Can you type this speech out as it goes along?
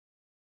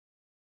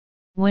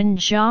When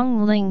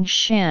Zhang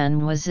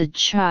Lingshan was a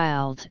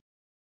child,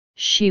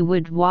 she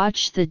would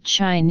watch the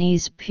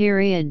Chinese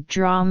period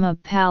drama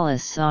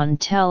Palace on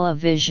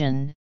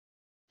television,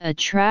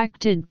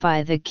 attracted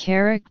by the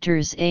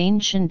characters'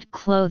 ancient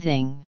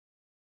clothing.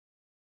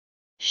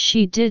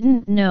 She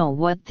didn't know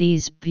what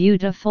these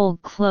beautiful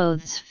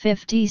clothes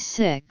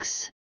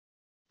 56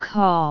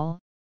 call,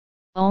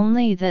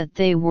 only that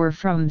they were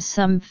from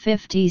some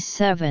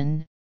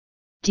 57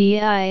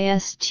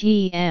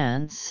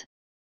 dist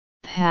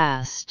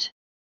past.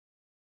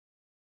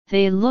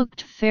 They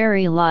looked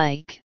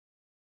fairy-like,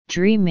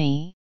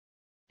 dreamy,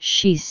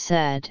 she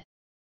said.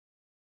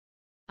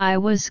 I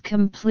was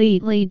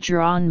completely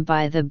drawn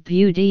by the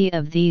beauty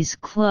of these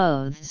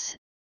clothes,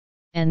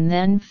 and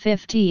then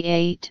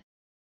 58,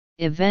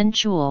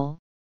 eventual,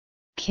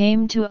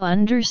 came to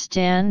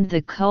understand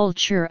the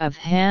culture of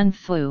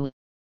Hanfu,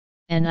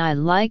 and I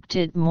liked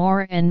it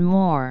more and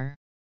more.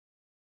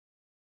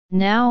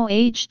 Now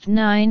aged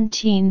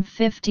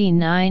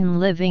 1959,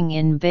 living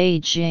in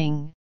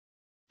Beijing,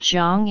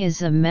 Zhang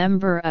is a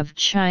member of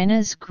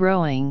China's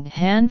growing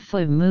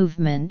Hanfu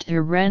movement,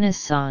 a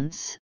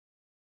renaissance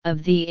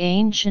of the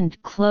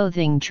ancient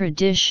clothing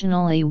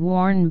traditionally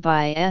worn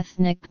by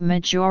ethnic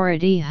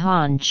majority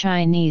Han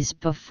Chinese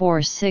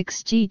before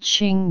 60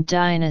 Qing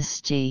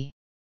dynasty.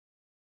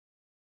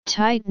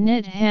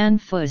 Tight-knit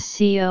Hanfu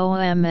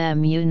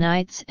COMM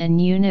unites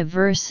and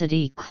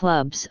university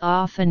clubs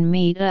often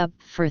meet up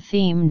for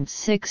themed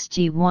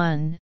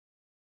 61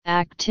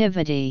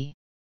 activity.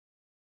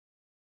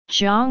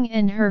 Zhang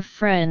and her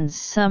friends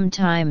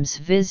sometimes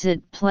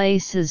visit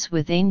places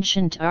with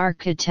ancient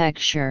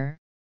architecture,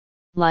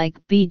 like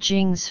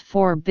Beijing's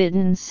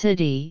Forbidden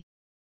City,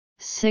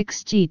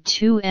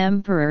 62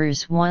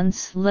 emperors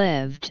once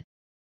lived,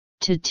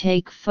 to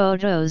take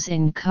photos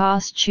in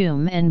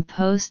costume and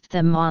post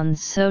them on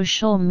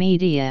social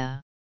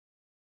media.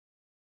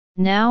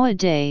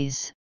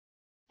 Nowadays,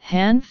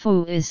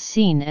 Hanfu is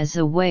seen as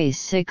a way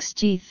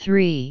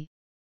 63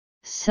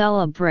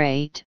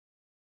 celebrate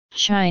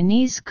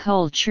Chinese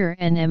culture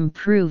and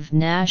improve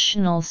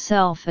national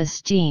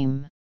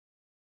self-esteem.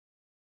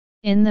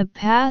 In the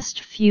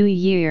past few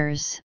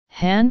years,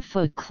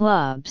 Hanfu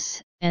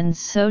clubs and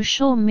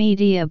social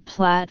media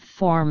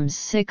platforms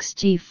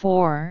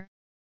 64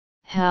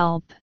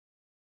 help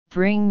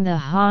bring the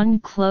Han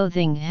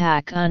clothing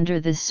hack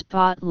under the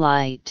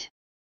spotlight.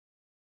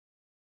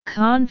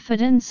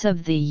 Confidence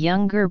of the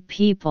younger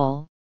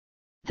people,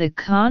 the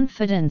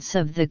confidence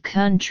of the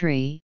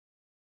country,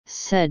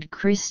 said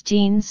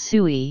Christine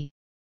Sui,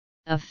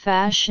 a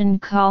fashion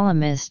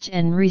columnist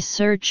and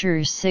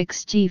researcher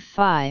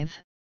 65,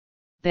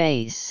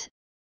 base,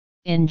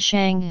 in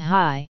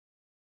Shanghai.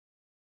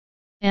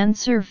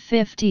 Answer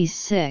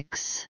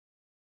 56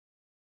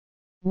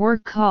 were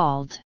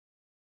called.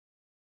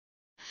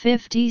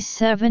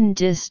 57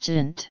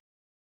 distant.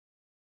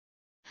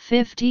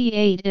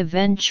 58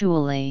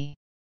 eventually.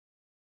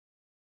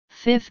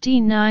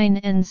 59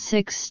 and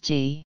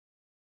 60.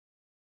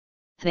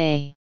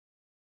 They.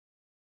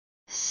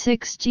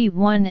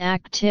 61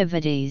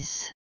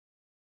 activities.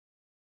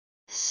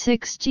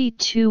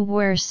 62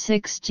 were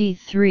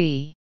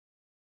 63.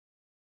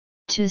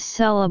 To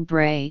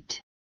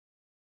celebrate.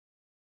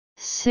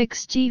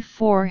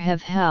 64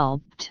 have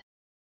helped.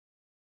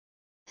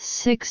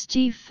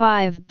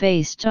 65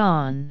 based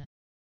on.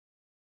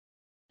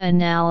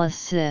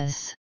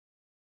 Analysis.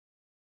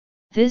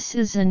 This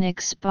is an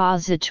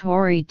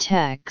expository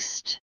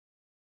text.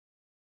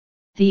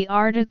 The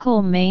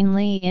article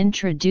mainly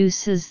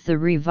introduces the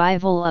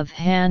revival of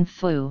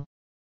Hanfu.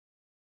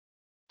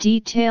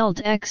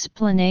 Detailed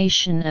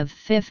explanation of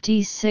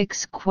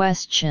 56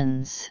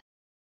 questions.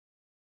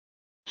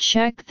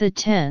 Check the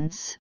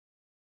tense,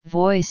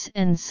 voice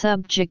and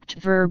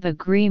subject-verb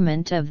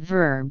agreement of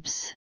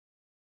verbs.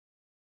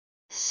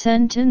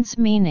 Sentence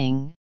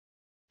meaning: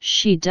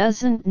 she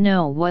doesn't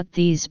know what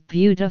these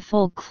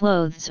beautiful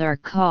clothes are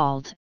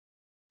called,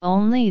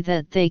 only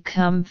that they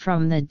come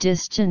from the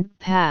distant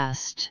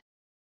past.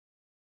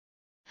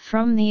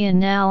 From the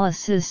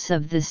analysis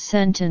of the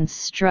sentence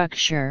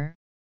structure,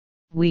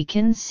 we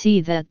can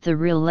see that the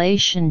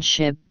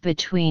relationship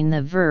between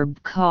the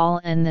verb call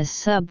and the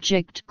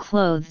subject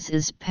clothes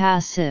is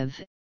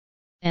passive,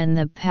 and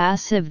the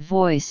passive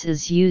voice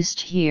is used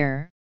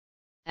here.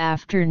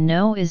 After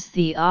know is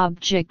the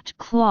object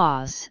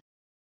clause,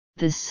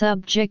 the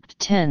subject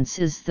tense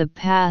is the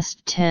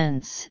past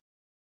tense,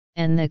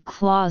 and the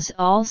clause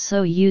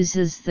also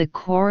uses the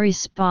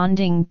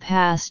corresponding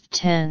past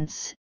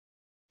tense,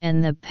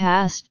 and the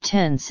past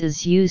tense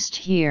is used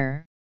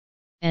here,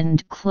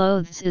 and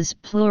clothes is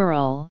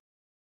plural,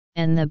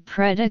 and the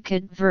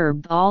predicate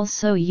verb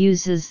also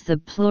uses the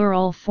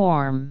plural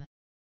form.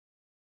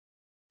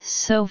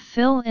 So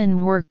fill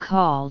in were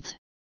called.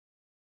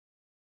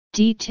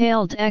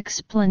 Detailed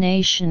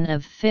explanation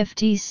of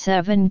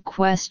 57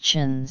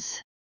 questions.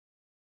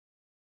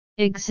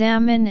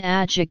 Examine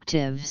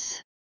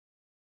adjectives.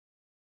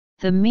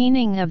 The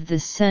meaning of the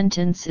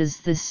sentence is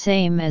the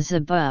same as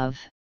above.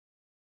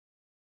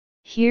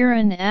 Here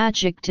an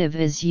adjective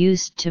is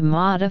used to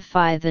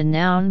modify the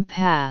noun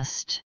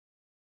past.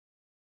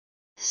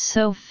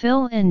 So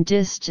fill in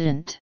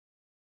distant.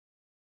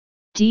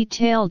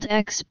 Detailed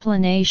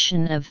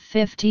explanation of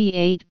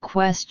 58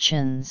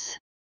 questions.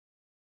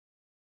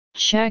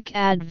 Check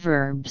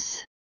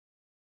adverbs.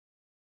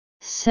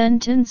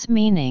 Sentence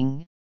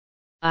meaning: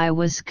 I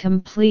was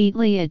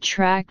completely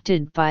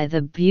attracted by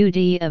the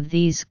beauty of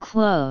these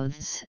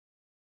clothes,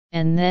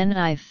 and then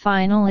I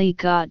finally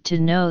got to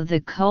know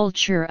the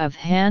culture of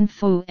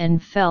Hanfu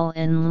and fell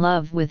in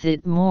love with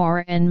it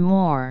more and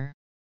more.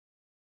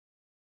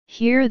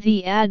 Here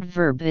the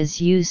adverb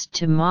is used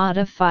to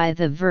modify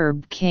the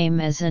verb came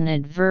as an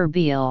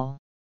adverbial.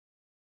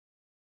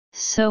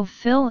 So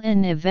fill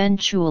in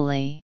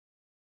eventually.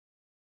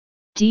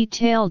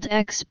 Detailed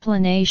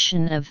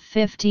explanation of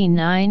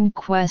 59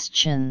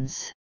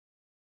 questions.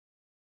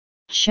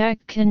 Check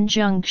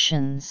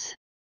conjunctions.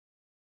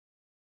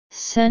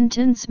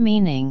 Sentence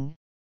meaning: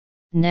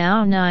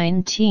 now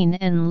 19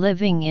 and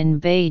living in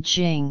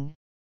Beijing,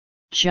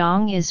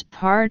 Zhang is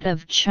part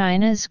of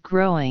China's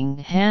growing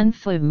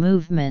Hanfu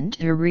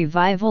movement, a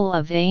revival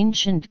of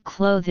ancient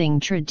clothing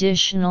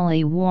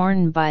traditionally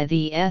worn by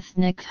the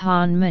ethnic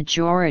Han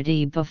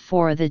majority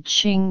before the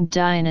Qing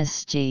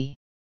dynasty.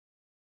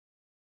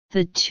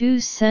 The two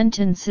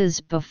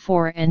sentences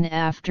before and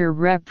after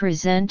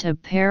represent a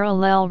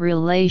parallel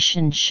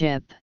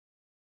relationship,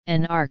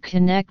 and are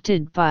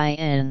connected by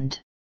and.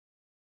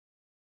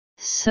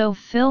 So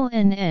fill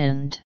in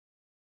and.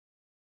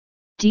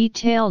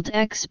 Detailed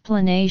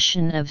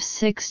explanation of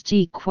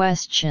 60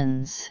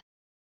 questions.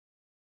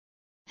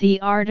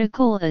 The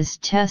article is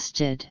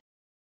tested.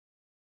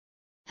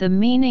 The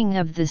meaning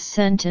of the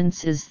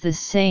sentence is the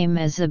same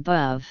as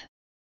above.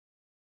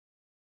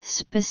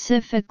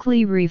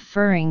 Specifically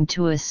referring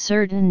to a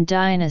certain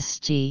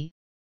dynasty,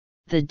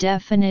 the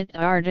definite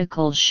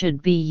article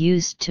should be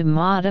used to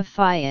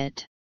modify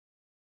it.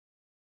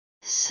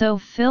 So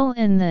fill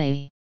in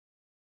the.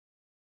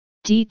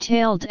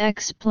 Detailed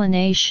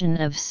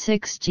explanation of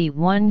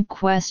 61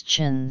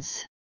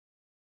 questions.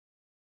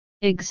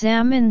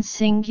 Examine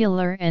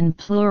singular and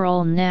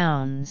plural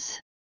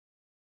nouns.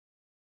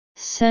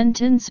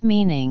 Sentence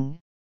meaning: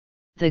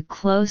 the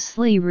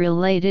closely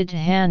related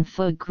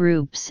Hanfu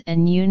groups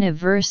and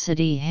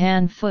university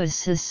Hanfu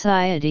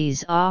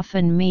societies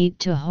often meet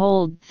to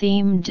hold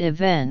themed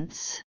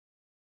events.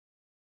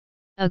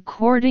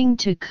 According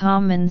to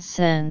common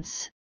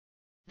sense,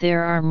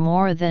 there are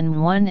more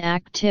than one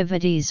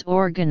activities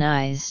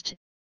organized,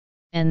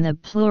 and the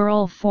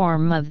plural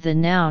form of the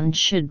noun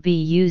should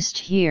be used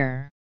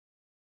here.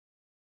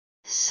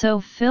 So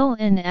fill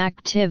in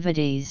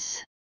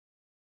activities.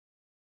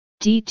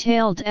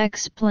 Detailed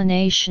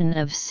explanation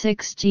of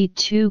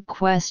 62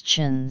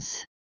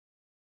 questions.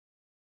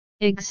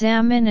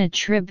 Examine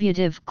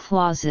attributive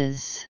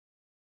clauses.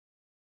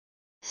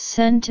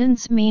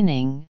 Sentence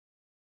meaning: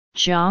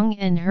 Zhang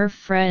and her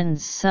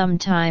friends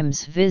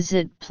sometimes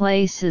visit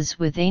places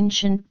with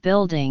ancient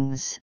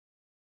buildings,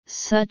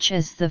 such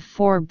as the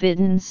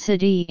Forbidden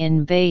City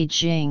in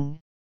Beijing,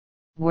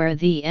 where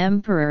the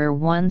emperor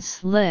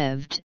once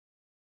lived,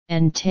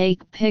 and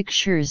take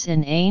pictures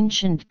in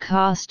ancient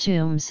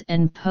costumes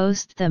and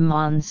post them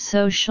on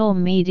social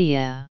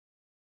media.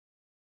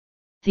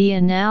 The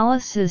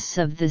analysis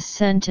of the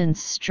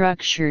sentence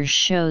structure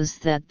shows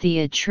that the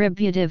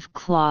attributive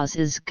clause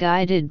is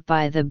guided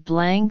by the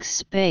blank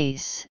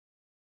space,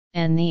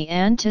 and the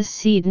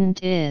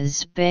antecedent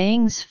is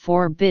Bang's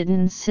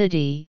Forbidden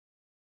City,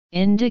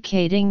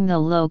 indicating the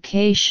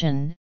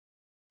location.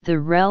 The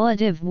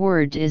relative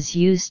word is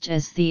used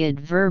as the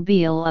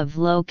adverbial of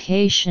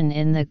location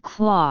in the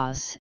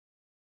clause,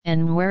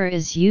 and where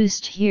is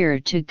used here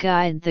to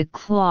guide the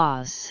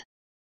clause.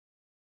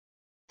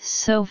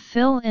 So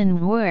fill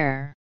in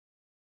where.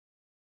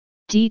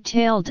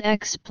 Detailed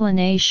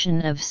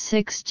explanation of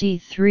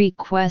 63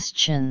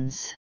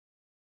 questions.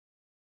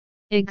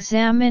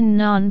 Examine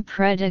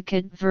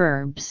non-predicate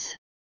verbs.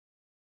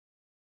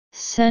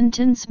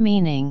 Sentence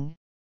meaning: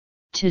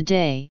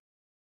 today,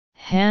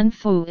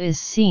 Hanfu is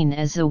seen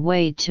as a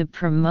way to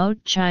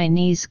promote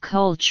Chinese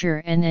culture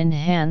and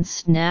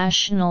enhance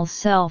national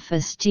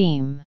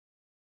self-esteem.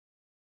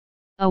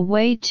 A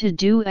way to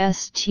do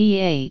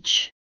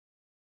sth.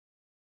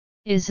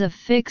 Is a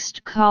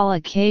fixed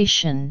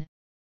collocation,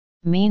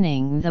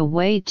 meaning the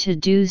way to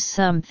do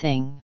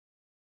something.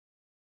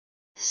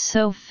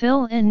 So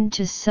fill in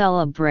to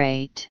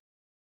celebrate.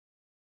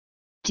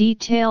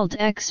 Detailed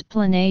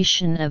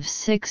explanation of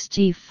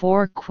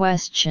 64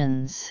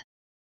 questions.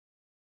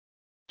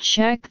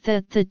 Check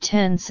that the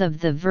tense of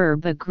the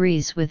verb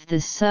agrees with the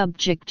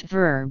subject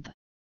verb.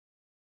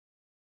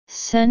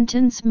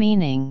 Sentence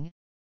meaning: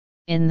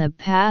 in the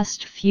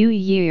past few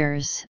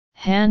years,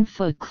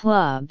 Hanfu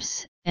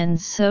clubs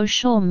and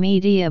social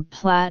media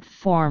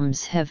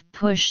platforms have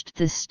pushed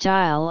the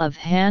style of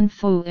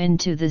Hanfu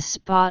into the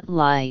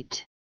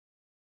spotlight.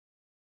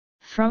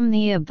 From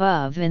the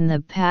above, in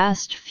the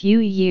past few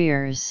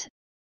years,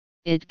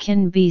 it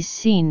can be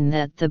seen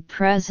that the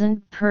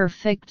present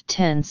perfect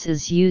tense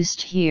is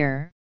used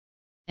here,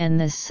 and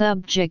the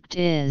subject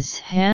is